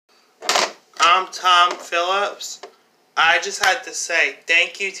I'm Tom Phillips. I just had to say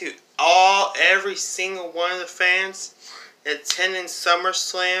thank you to every single one of the fans attending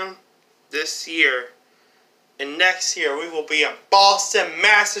SummerSlam this year. And next year we will be in Boston,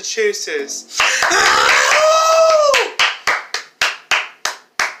 Massachusetts.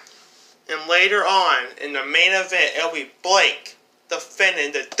 And later on, in the main event, it'll be Blake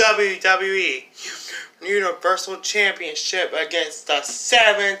defending the WWE Universal Championship against the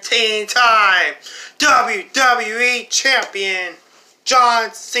 17-time WWE Champion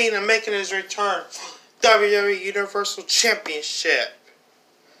John Cena, making his return for WWE Universal Championship.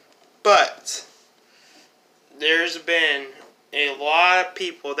 But there's been a lot of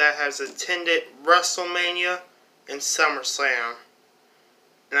people that has attended WrestleMania and SummerSlam.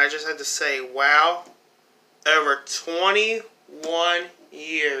 And I just had to say, wow, over 21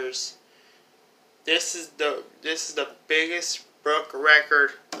 years. This is the biggest broke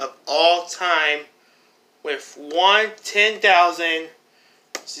record of all time, with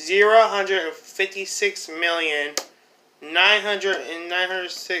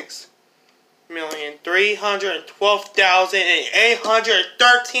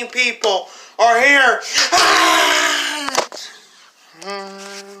people are here.